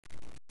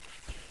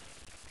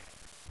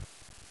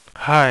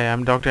Hi,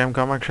 I'm Dr. M.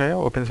 Kamakshaya,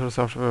 open source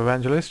software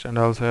evangelist, and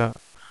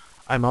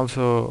I'm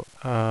also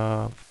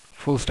a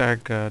full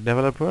stack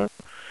developer.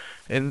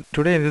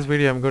 Today in this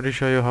video, I'm going to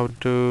show you how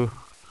to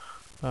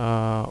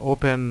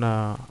open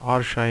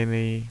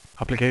RShiny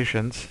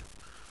applications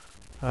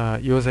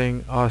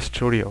using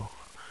RStudio.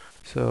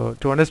 So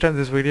to understand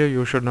this video,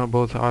 you should know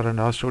both R and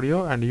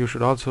RStudio, and you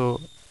should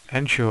also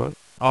ensure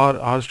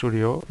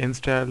RStudio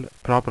installed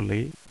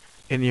properly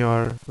in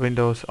your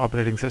Windows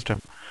operating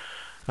system.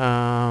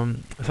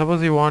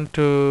 Suppose you want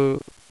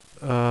to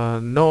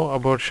know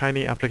about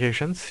Shiny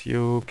applications,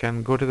 you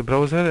can go to the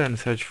browser and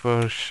search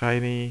for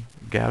Shiny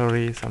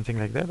Gallery, something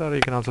like that, or you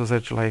can also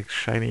search like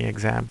Shiny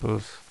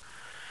examples.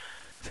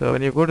 So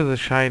when you go to the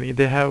Shiny,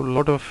 they have a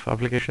lot of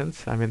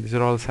applications. I mean, these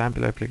are all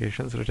sample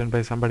applications written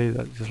by somebody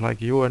that just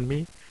like you and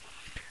me,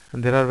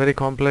 and there are very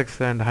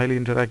complex and highly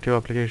interactive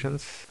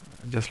applications,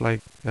 just like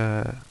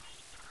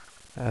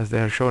as they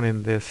are shown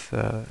in this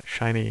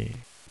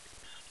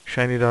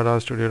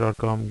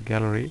shiny.rstudio.com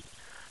gallery.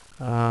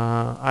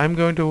 I'm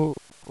going to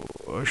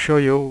show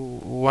you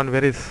one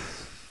very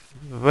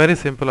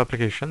simple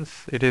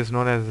applications. It is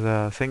known as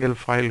a single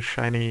file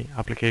Shiny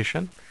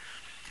application.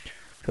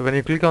 So when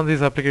you click on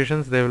these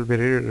applications, they will be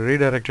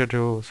redirected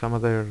to some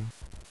other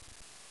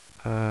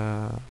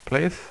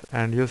place,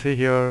 and you see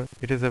here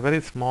it is a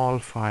very small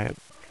file.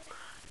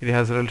 It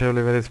has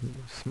relatively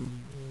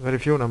very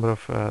few number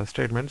of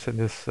statements in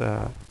this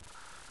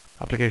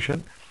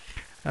application.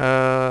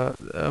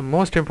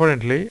 Most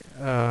importantly,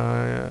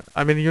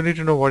 I mean, you need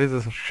to know what is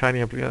a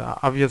Shiny application.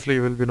 Obviously,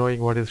 you will be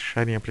knowing what is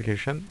Shiny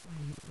application.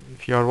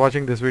 If you are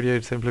watching this video,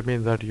 it simply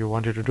means that you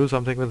wanted to do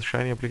something with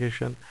Shiny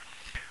application,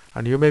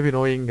 and you may be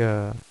knowing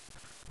that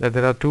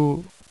there are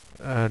two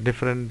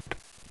different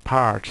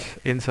parts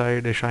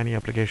inside a Shiny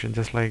application,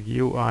 just like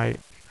UI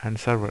and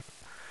server.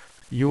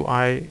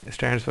 UI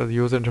stands for the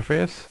user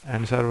interface,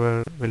 and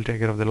server will take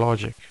care of the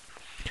logic.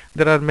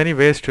 There are many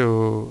ways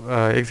to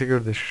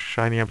execute the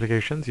Shiny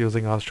applications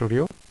using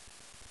RStudio.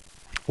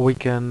 We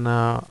can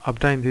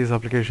obtain these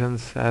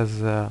applications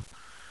as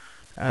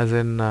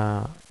in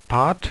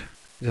part,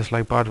 just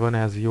like part 1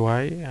 as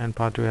UI and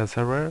part 2 as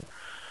server.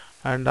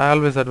 And I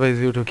always advise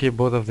you to keep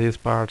both of these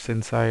parts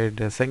inside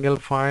a single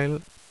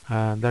file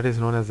that is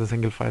known as the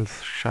single file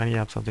Shiny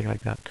app, something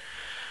like that.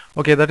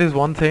 Okay, that is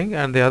one thing,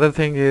 and the other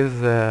thing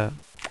is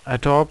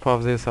at top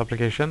of this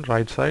application,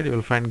 right side, you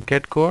will find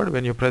get code.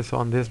 When you press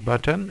on this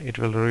button, it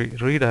will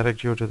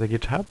redirect you to the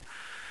GitHub.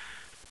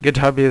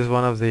 GitHub is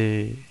one of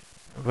the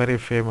very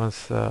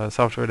famous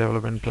software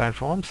development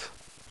platforms.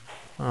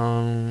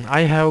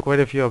 I have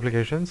quite a few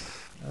applications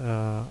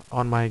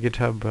on my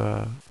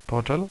GitHub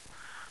portal.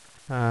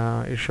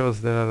 It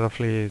shows there are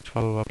roughly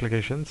 12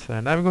 applications,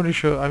 and I'm going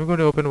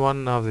to open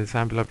one of the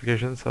sample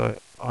applications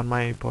on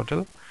my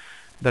portal.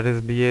 That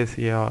is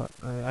BACR.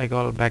 I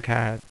call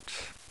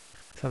Backhats,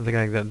 something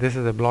like that. This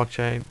is a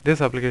blockchain. This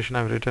application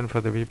I've written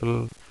for the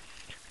people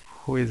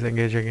who is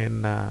engaging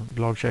in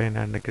blockchain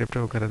and the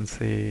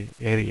cryptocurrency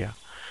area.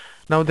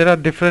 Now there are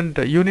different.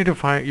 You need to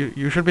find.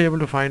 You should be able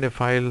to find a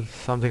file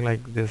something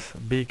like this,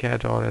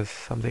 bcat or as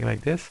something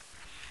like this.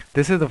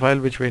 This is the file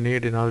which we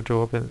need in order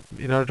to open,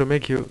 in order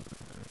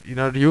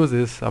to use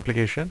this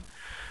application.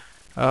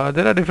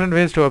 There are different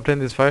ways to obtain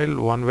this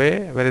file. One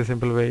way, very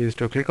simple way, is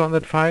to click on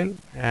that file,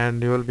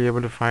 and you will be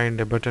able to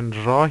find a button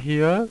draw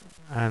here,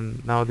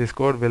 and now this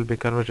code will be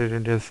converted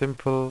into a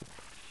simple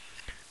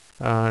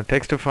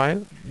text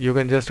file. You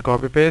can just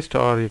copy paste,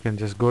 or you can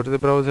just go to the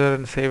browser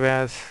and save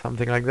as,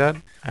 something like that.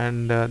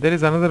 And there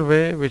is another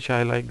way which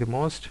I like the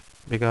most,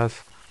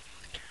 because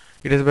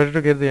it is better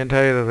to get the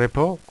entire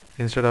repo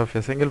instead of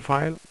a single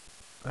file.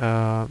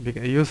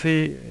 You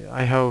see,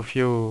 I have a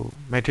few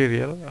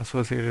material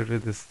associated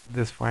with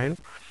this file.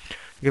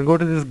 You can go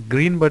to this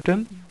green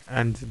button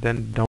and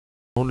then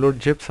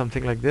download zip,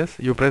 something like this.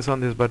 You press on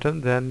this button,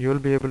 then you will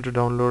be able to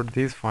download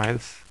these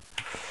files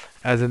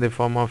as in the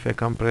form of a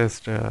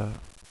compressed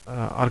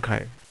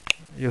archive.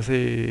 You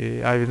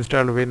see, I've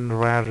installed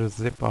WinRAR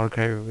zip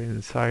archive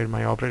inside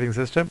my operating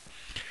system.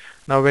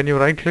 Now when you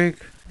right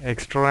click,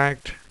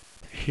 extract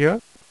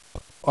here,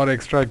 or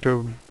extract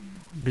to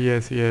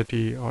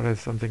BACAT or as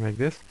something like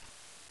this,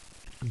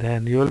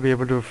 then you will be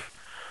able to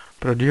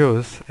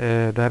produce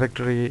a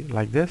directory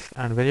like this,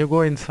 and when you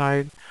go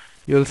inside,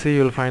 you'll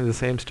find the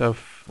same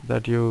stuff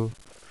that you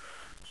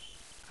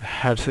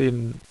had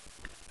seen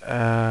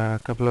a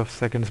couple of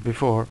seconds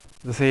before.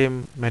 The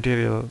same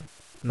material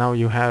now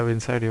you have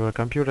inside your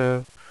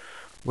computer,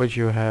 which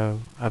you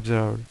have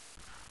observed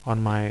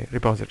on my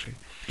repository.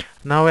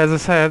 Now, as I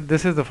said,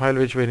 this is the file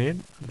which we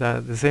need.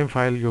 The same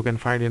file you can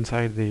find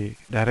inside the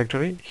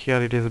directory.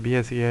 Here it is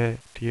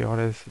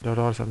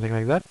BACATRS.or, something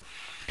like that.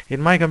 In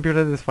my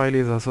computer, this file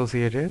is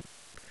associated.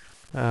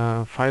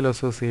 File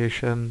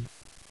association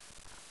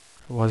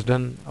was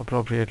done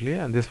appropriately,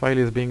 and this file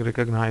is being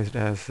recognized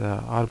as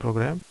R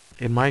program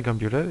in my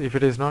computer. If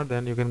it is not,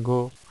 then you can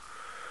go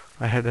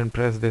ahead and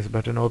press this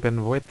button,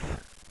 open with.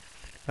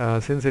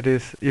 Since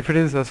if it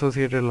is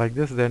associated like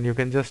this, then you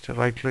can just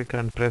right click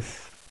and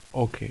press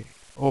OK,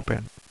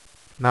 open.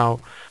 Now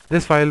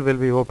this file will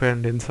be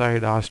opened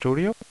inside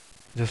RStudio,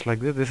 just like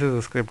this. This is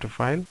a script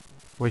file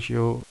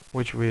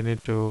which we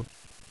need to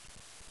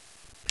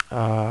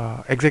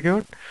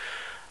execute.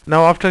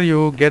 Now after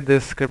you get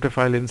this script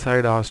file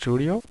inside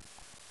RStudio,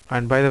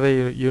 and by the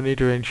way, you need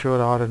to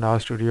ensure R and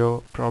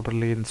RStudio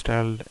properly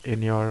installed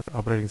in your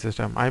operating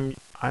system.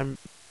 I'm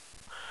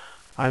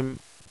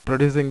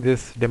producing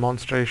this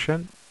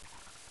demonstration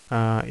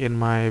in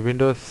my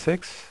Windows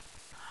 6,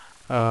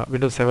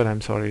 Windows 7. I'm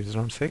sorry, it's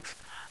not 6.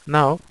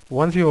 Now,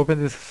 once you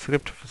open this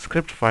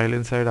script file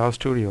inside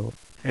RStudio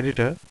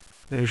editor,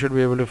 then you should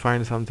be able to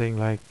find something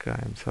like,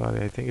 I'm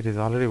sorry, I think it is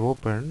already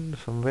open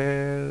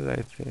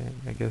somewhere.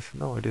 I guess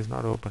no, it is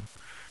not open.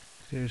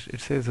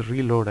 It says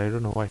reload. I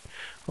don't know why.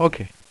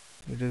 Okay,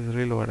 it is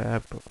reload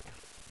app.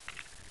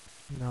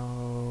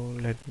 Now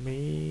let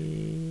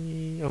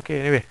me. Okay,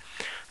 anyway,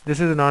 this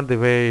is not the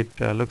way it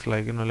looks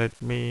like. Let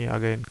me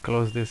again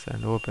close this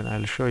and open.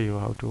 I'll show you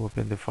how to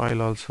open the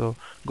file. Also,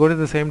 go to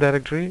the same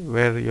directory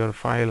where your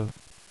file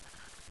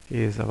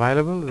is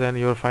available. Then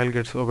your file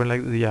gets open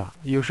like this. Yeah,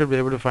 you should be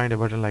able to find a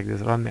button like this,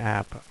 run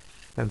app.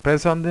 Then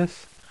press on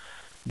this.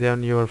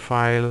 Then your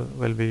file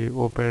will be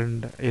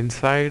opened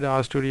inside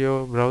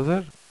RStudio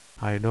browser.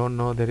 I don't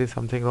know, there is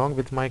something wrong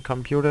with my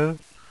computer.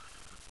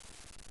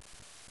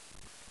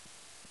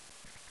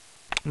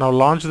 Now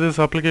launch this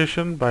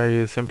application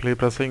by simply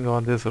pressing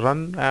on this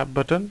run app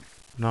button.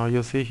 Now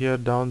you see here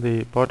down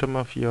the bottom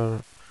of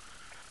your,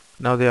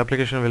 now the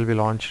application will be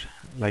launched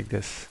like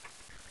this.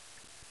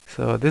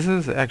 So this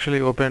is actually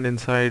opened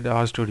inside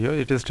RStudio.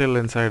 It is still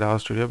inside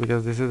RStudio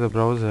because this is a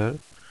browser,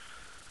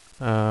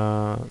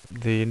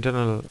 the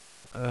internal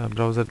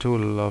browser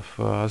tool of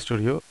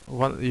RStudio.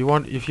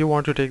 If you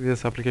want to take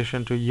this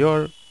application to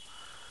your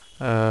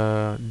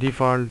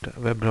default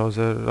web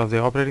browser of the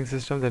operating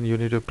system, then you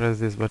need to press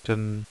this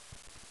button,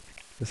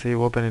 say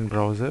open in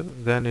browser.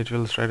 Then it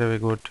will straight away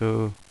go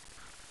to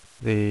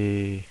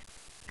the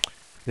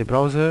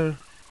browser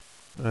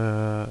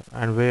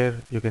and where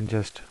you can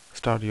just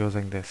start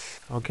using this.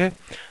 Okay,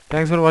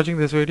 thanks for watching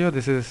this video.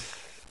 This is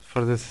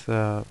for this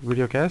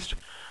video cast.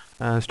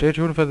 Stay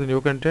tuned for the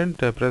new content.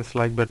 Press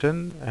like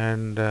button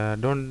and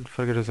don't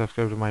forget to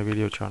subscribe to my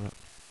video channel.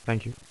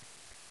 Thank you.